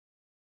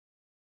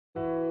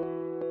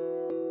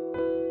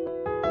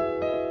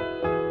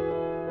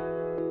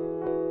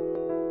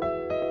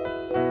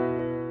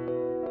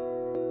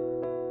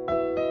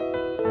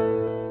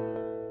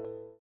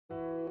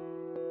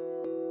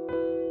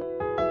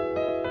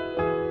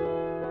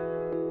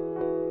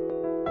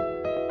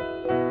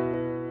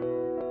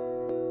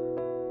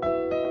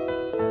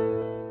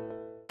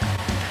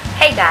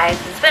Hey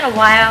guys, it's been a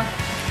while,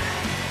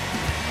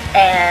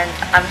 and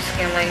I'm just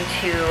going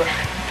to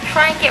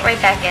try and get right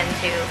back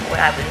into what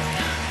I was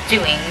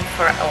doing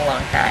for a long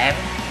time.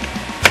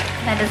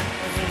 That is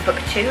book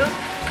 2,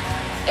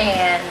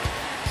 and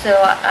so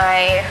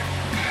I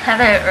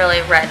haven't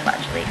really read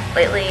much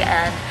lately,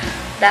 and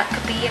that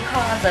could be a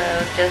cause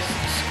of just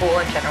school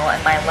in general and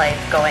my life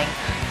going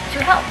to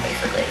hell,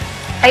 basically.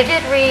 I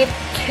did read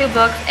 2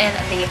 books in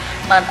the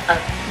month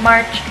of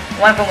March.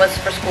 One of them was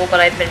for school, but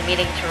I've been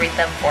meaning to read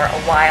them for a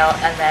while,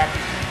 and then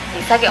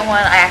the second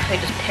one I actually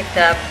just picked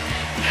up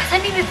because I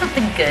needed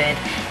something good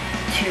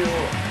to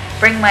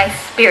bring my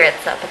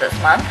spirits up this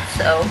month,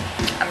 so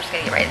I'm just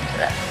going to get right into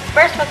that.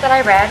 First book that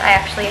I read, I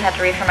actually had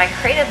to read for my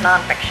creative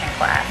nonfiction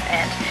class,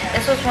 and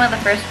this was one of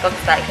the first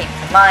books that came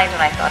to mind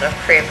when I thought of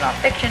creative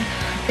nonfiction,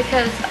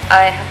 because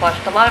I have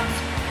watched a lot of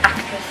this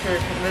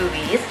actress's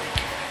movies,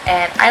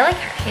 and I like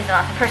her. She's an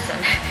awesome person.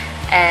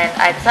 And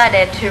I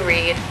decided to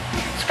read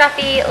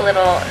Scrappy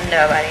Little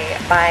Nobody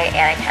by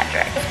Anna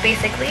Kendrick. This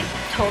basically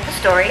told the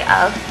story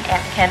of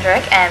Anna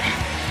Kendrick and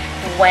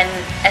when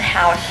and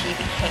how she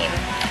became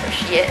who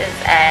she is,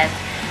 and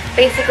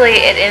basically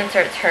it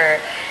inserts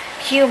her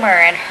humor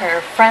and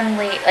her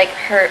friendly, like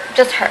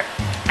just her.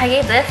 I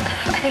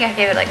think I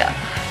gave it like a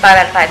 5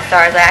 out of 5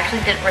 stars. I actually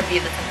didn't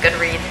review this on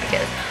Goodreads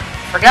because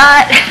I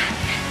forgot,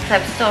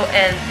 because I'm still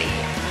in the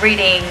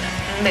reading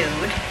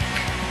mood.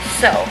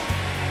 So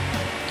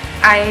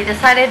I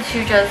decided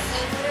to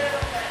just,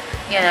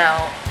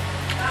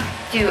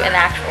 do an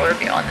actual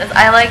review on this.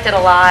 I liked it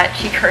a lot.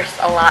 She cursed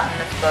a lot in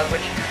this book,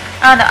 which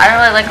I don't know, I don't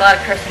really like a lot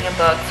of cursing in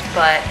books,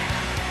 but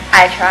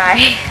I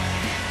try.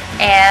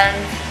 And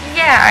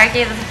yeah, I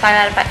gave this a 5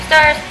 out of 5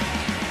 stars,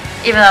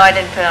 even though I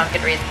didn't put it on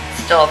Goodreads.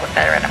 It's still a book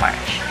that I read in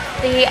March.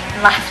 The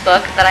last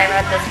book that I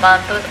read this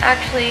month was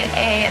actually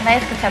a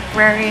nice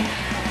contemporary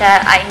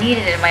that I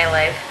needed in my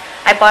life.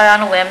 I bought it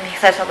on a whim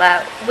because I saw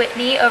that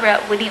Whitney over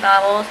at Whitney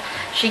Novels,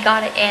 she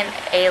got it in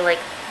a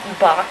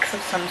box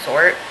of some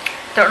sort.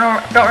 Don't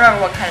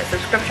remember what kind of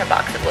subscription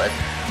box it was,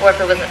 or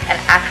if it was an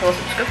actual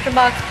subscription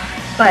box,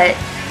 but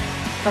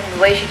from the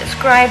way she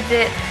described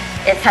it,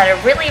 it sounded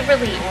really,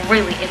 really,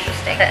 really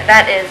interesting.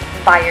 That is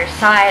By Your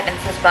Side, and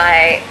this is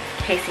by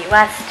Casey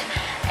West,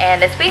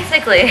 and it's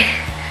basically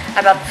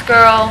about this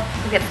girl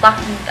who gets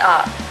locked in,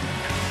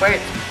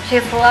 she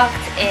gets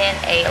locked in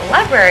a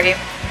library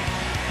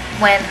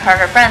when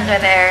her friends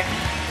are there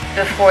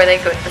before they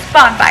go to this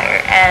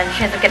bonfire, and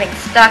she ends up getting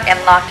stuck and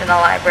locked in the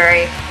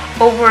library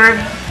over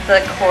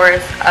the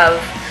course of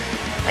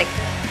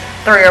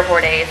 3 or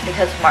 4 days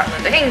because of Martin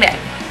Luther King Day.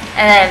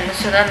 And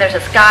then there's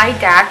this guy,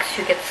 Dax,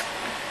 who gets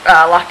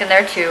locked in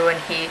there too, and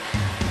he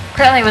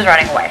currently was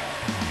running away.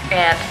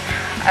 And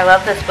I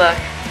love this book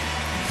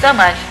so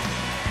much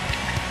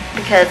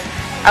because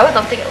I would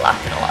love to get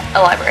locked in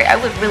a library. I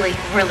would really,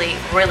 really,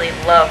 really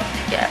love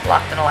to get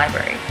locked in a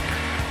library.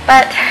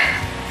 But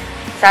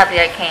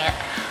sadly I can't.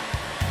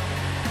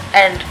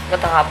 And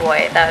with a hot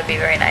boy, that would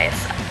be very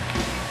nice.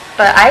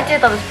 But I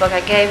did love this book. I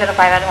gave it a 5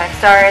 out of 5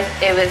 stars.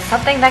 It was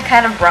something that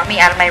kind of brought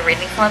me out of my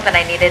reading slump, and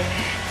I needed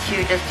to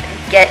just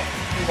get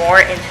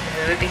more into the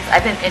mood because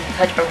I've been in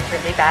such a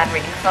really bad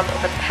reading slump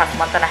over the past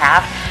month and a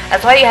half.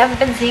 That's why you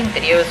haven't been seeing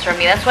videos from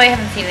me. That's why you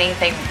haven't seen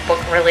anything book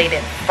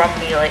related from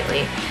me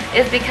lately.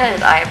 It's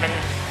because I've been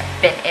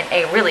in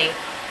a really,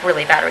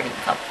 really bad reading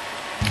slump.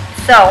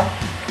 So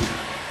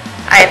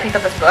I picked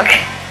up this book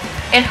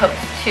in hopes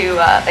to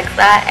fix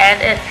that, and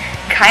it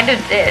kind of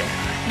did.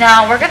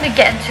 Now we're going to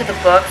get into the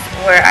books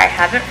where I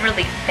haven't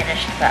really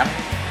finished them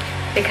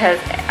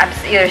because I'm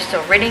either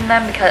still reading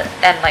them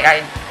I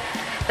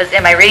was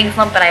in my reading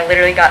slump and I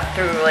literally got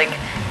through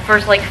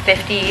first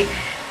 50,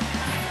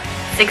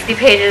 60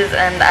 pages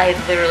and I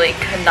literally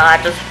could not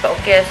just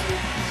focus,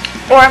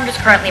 or I'm just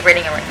currently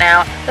reading it right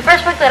now. The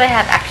first book that I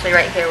have actually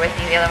right here with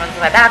me, the other one's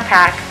in my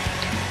backpack,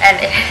 and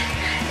it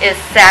is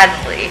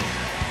sadly,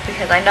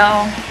 because I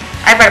know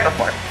I've read it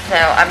before, so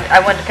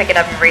I wanted to pick it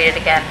up and read it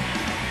again,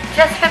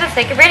 just for the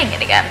sake of reading it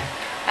again.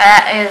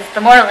 That is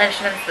The Mortal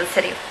Instruments of the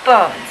City of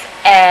Bones,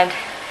 and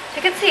as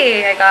you can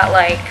see, I got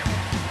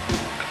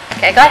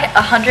 110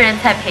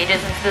 pages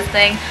into this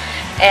thing,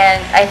 and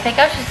I think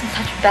I was just in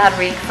such a bad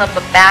reading slump,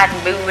 a bad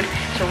mood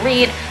to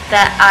read,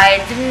 that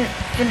I didn't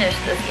finish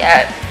this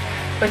yet,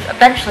 which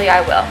eventually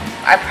I will.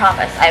 I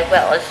promise I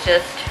will. It's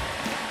just,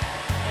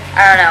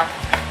 I don't know,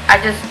 I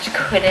just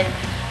couldn't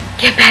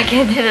get back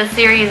into the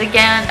series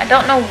again. I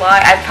don't know why.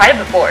 I've tried it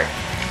before.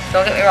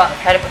 Don't get me wrong, I've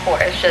tried it before.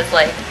 It's just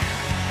I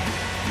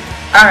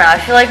don't know, I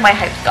feel like my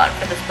hype's gone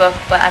for this book,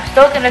 but I'm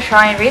still going to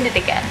try and read it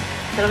again.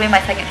 So it'll be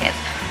my second chance.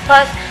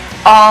 Plus,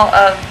 all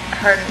of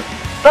her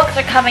books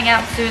are coming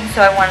out soon,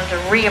 so I wanted to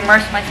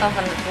re-immerse myself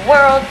into the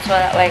world, so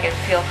that way I could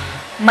feel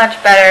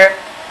much better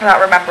about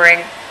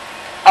remembering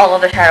all of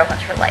the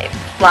Shadowhunter lives.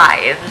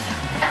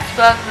 The next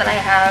book that I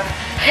have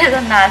is a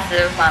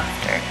massive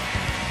monster,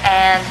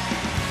 and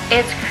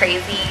it's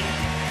crazy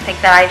to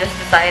think that I just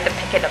decided to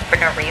pick it up for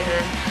no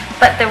reason,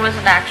 but there was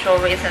an actual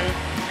reason.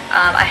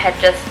 I had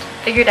just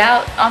figured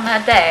out on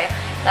that day,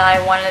 that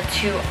I wanted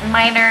to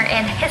minor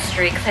in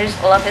history because I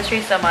just love history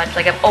so much.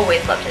 Like, I've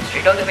always loved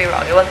history, don't get me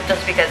wrong. It wasn't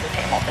just because of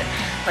Hamilton.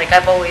 Like,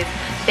 I've always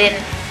been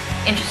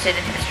interested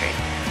in history.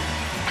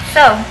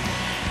 So,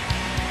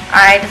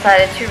 I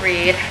decided to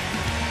read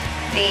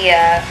the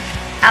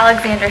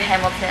Alexander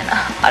Hamilton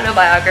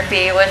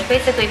autobiography, which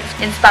basically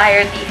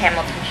inspired the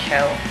Hamilton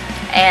show.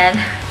 And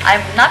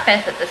I'm not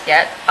finished with this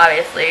yet,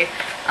 obviously.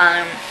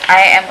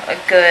 I am a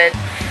good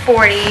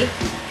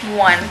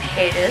 41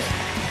 pages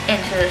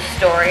into the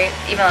story,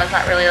 even though it's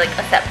not really like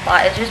a set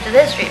plot. It's just the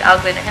history of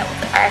Alexander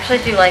Hamilton. I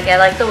actually do like it. I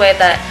like the way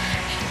that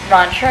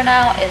Ron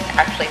Chernow is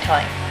actually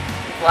telling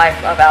the life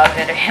of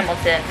Alexander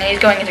Hamilton, and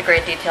he's going into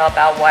great detail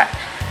about what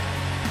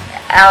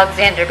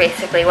Alexander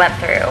basically went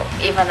through,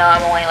 even though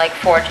I'm only like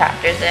 4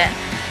 chapters in.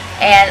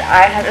 And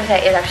I have to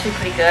say, it's actually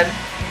pretty good.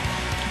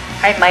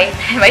 It might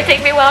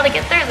take me a while to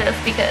get through this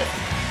because,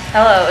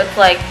 hello, it's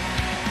like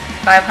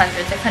 500,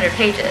 600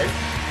 pages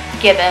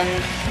given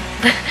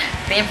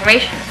the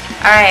information.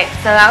 Alright,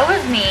 so that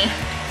was me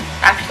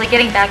actually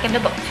getting back into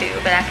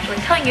BookTube and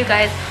actually telling you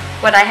guys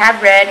what I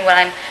have read, what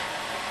I'm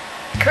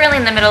currently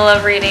in the middle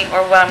of reading,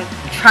 or what I'm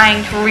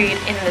trying to read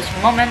in this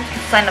moment.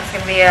 So I know it's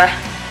going to be a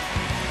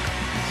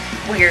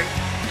weird,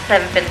 because I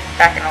haven't been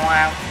back in a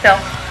while. So,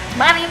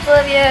 my name's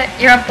Olivia,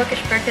 you're on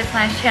Bookish Bird Kids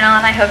Nice channel,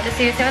 and I hope to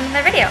see you soon in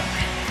another video.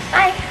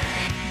 Bye!